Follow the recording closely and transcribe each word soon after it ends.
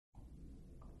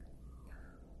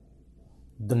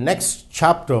The next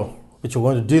chapter which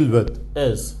we're going to deal with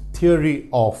is theory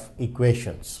of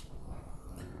equations.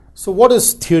 So what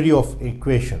is theory of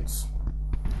equations?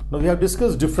 Now we have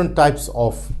discussed different types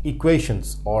of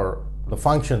equations or the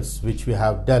functions which we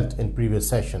have dealt in previous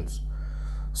sessions.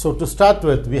 So to start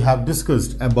with, we have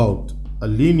discussed about a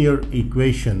linear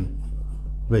equation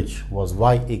which was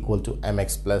y equal to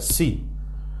mx plus c.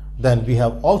 Then we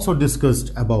have also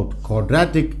discussed about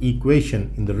quadratic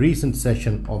equation in the recent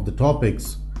session of the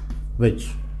topics, which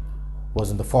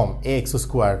was in the form ax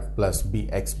squared plus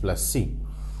bx plus c.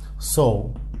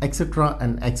 So etc.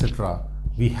 and etc.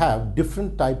 We have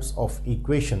different types of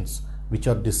equations which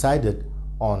are decided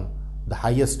on the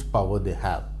highest power they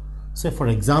have. Say for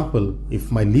example,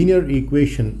 if my linear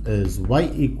equation is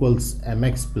y equals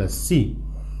mx plus c,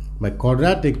 my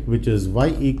quadratic, which is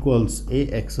y equals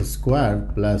ax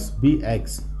squared plus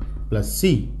bx plus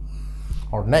c,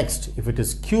 or next, if it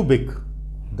is cubic,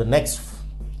 the next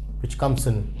which comes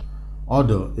in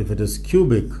order, if it is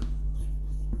cubic,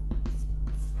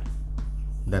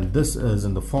 then this is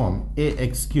in the form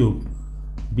ax cubed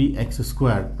bx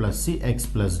squared plus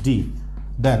cx plus d.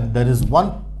 Then there is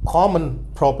one common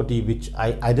property which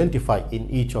I identify in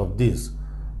each of these,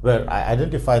 where I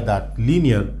identify that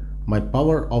linear, my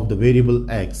power of the variable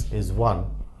x is 1,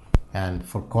 and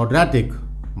for quadratic,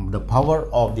 the power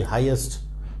of the highest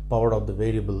power of the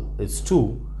variable is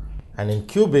 2, and in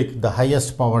cubic the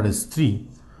highest power is 3.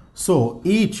 So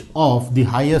each of the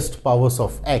highest powers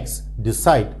of x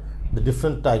decide the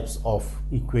different types of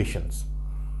equations.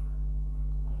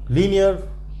 Linear,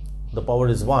 the power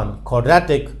is 1,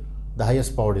 quadratic, the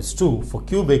highest power is 2, for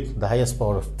cubic the highest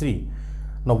power of 3.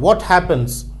 Now what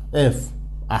happens if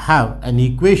I have an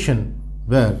equation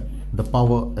where the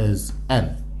power is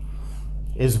n,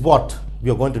 is what we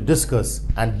are going to discuss,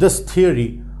 and this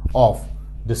theory of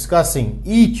discussing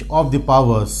each of the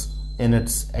powers in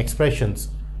its expressions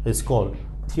is called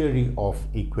theory of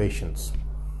equations.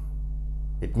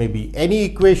 It may be any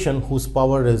equation whose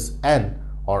power is n,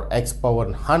 or x power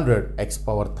 100, x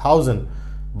power 1000,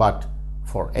 but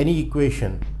for any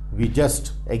equation we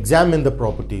just examine the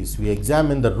properties, we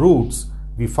examine the roots,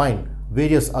 we find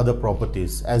various other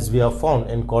properties. As we have found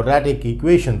in quadratic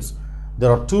equations, there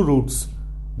are two roots,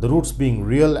 the roots being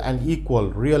real and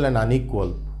equal, real and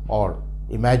unequal, or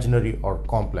imaginary or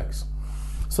complex.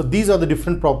 So these are the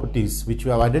different properties which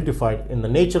we have identified in the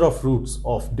nature of roots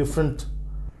of different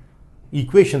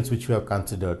equations which we have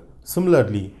considered.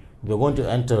 Similarly, we are going to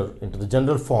enter into the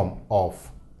general form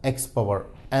of x power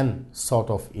n sort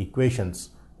of equations,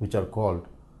 which are called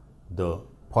the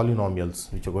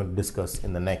polynomials, which we are going to discuss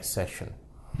in the next session.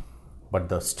 But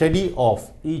the study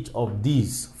of each of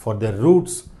these for their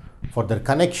roots, for their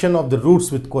connection of the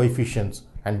roots with coefficients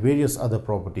and various other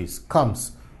properties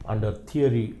comes under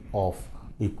theory of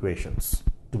equations,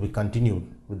 to be continued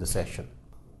with the session.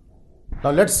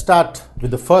 Now let's start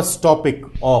with the first topic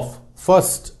of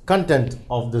first content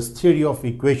of this theory of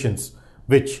equations,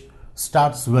 which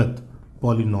starts with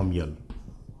polynomial.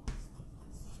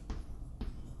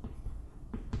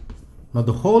 Now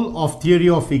the whole of theory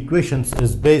of equations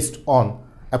is based on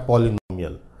a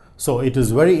polynomial. So it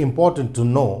is very important to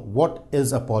know what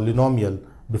is a polynomial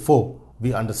before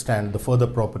we understand the further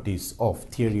properties of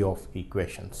theory of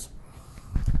equations.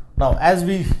 Now as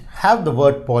we have the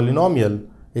word polynomial,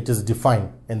 it is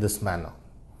defined in this manner.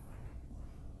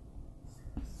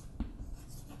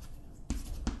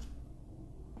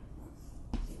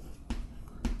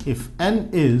 If n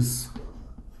is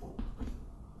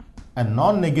a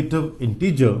non-negative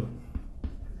integer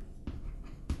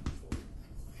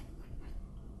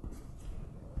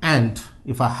and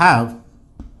if I have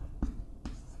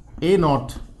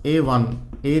a0, a1,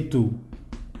 a2,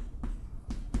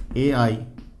 ai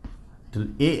till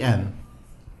an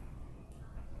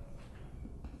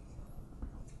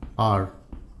are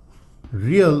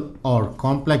real or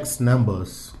complex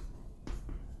numbers,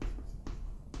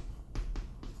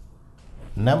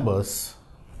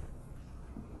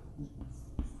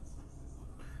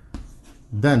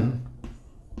 then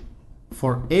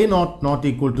for a0 not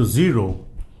equal to 0,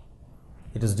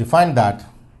 it is defined that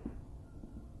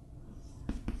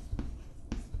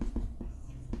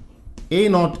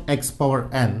a0 x power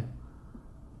n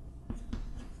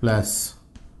plus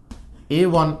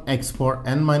a1 x power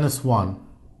n minus 1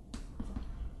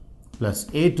 plus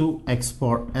a2 x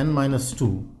power n minus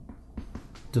 2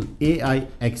 till ai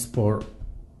x power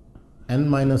n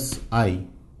minus I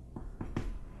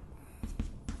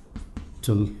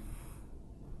till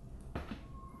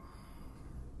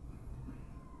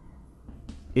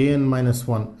an minus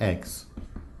 1x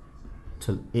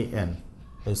till an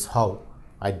is how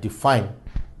I define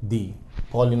the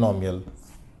polynomial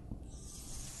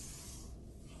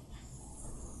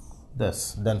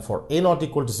this, then for a not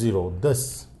equal to 0,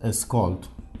 this is called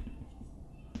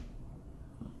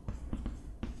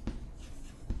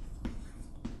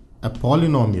a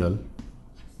polynomial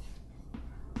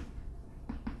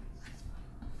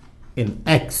in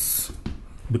x.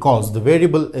 Because the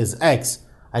variable is x,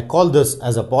 I call this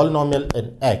as a polynomial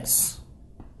in x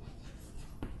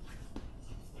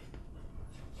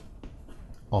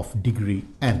of degree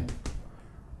n,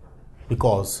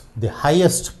 because the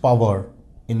highest power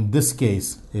in this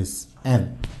case is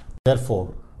n.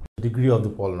 Therefore, the degree of the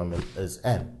polynomial is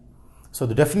n. So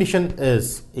the definition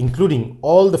is including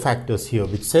all the factors here,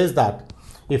 which says that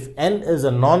if n is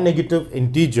a non-negative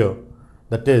integer,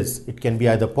 that is, it can be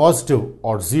either positive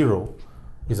or 0,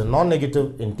 is a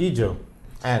non-negative integer,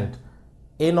 and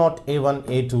a0, a1,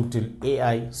 a2 till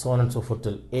ai, so on and so forth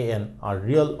till an are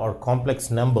real or complex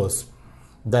numbers,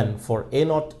 then for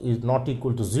a0 is not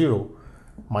equal to 0,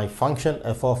 my function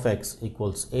f of x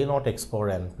equals a0 x power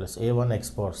n plus a1 x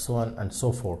power so on and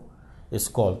so forth is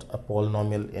called a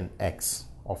polynomial in x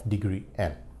of degree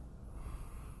n.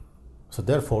 So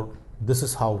therefore, this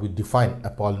is how we define a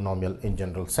polynomial in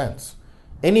general sense.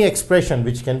 Any expression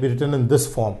which can be written in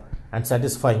this form and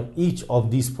satisfying each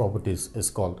of these properties is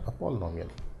called a polynomial.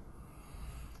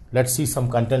 Let's see some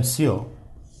contents here.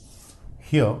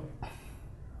 Here,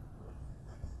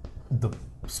 the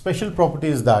special property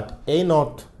is that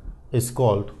a0 is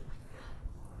called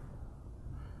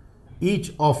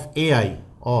each of ai,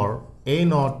 or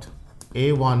a0,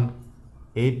 a1,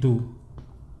 a2,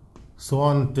 so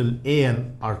on till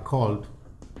an are called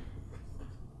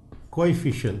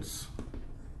coefficients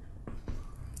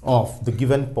of the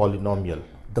given polynomial.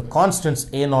 The constants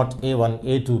a0, a1,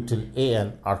 a2 till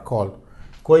an are called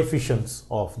coefficients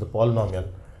of the polynomial,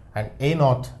 and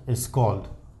a0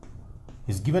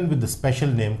 is given with the special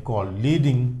name called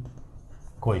leading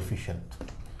coefficient.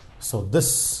 So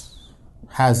this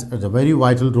has a very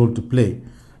vital role to play,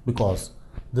 because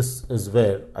this is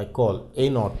where I call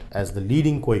a0 as the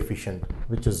leading coefficient,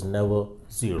 which is never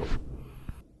 0.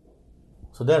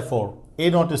 So therefore,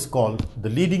 a0 is called the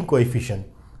leading coefficient.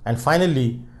 And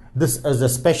finally, this is a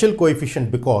special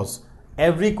coefficient because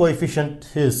every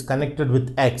coefficient is connected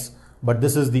with x, but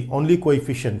this is the only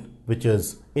coefficient which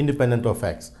is independent of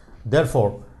x.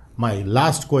 Therefore, my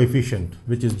last coefficient,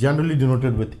 which is generally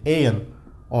denoted with an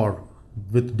or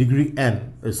with degree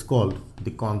n, is called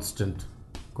the constant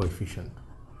coefficient,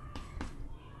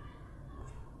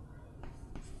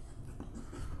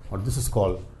 or this is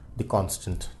called the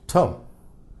constant term.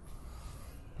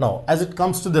 Now, as it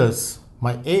comes to this,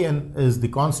 my an is the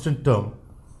constant term,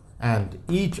 and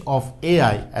each of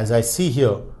ai, as I see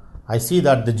here, I see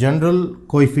that the general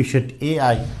coefficient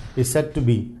ai is said to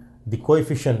be the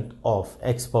coefficient of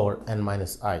x power n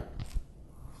minus I.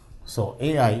 So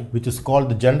ai, which is called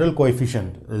the general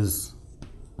coefficient, is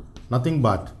nothing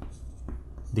but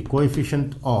the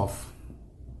coefficient of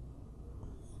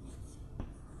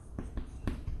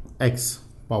x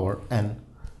power n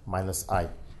minus I,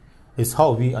 is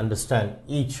how we understand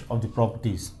each of the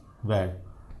properties where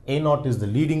a0 is the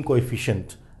leading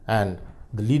coefficient, and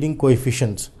the leading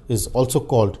coefficient is also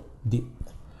called the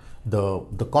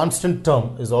constant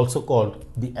term is also called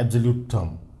the absolute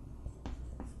term.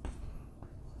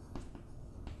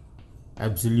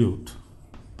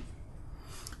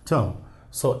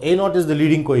 So a0 is the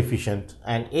leading coefficient,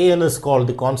 and an is called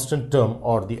the constant term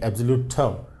or the absolute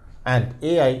term, and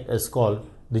ai is called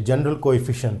the general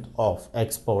coefficient of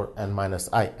x power n minus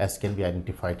I, as can be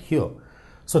identified here.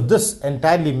 So this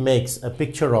entirely makes a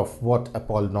picture of what a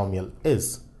polynomial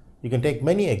is. You can take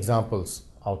many examples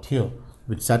out here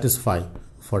which satisfy.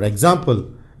 For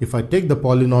example, if I take the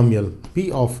polynomial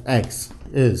p of x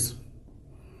is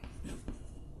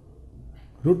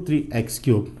root 3x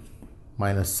cubed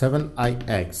minus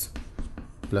 7ix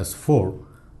plus 4,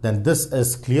 then this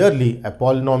is clearly a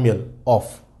polynomial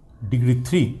of degree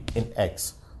 3 in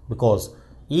x, because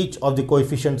each of the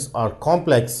coefficients are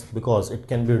complex, because it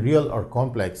can be real or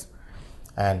complex,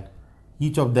 and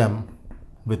each of them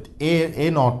with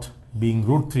a0 being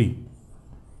root 3,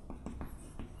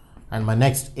 and my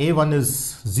next a1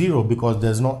 is 0 because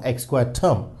there is no x squared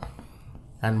term,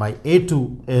 and my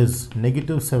a2 is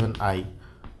negative 7i,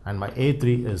 and my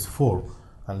a3 is 4,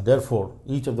 and therefore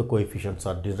each of the coefficients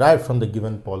are derived from the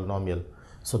given polynomial.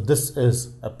 So this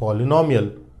is a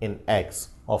polynomial in x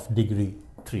of degree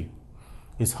 3,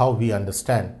 is how we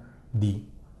understand the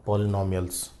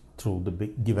polynomials through the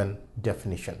given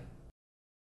definition.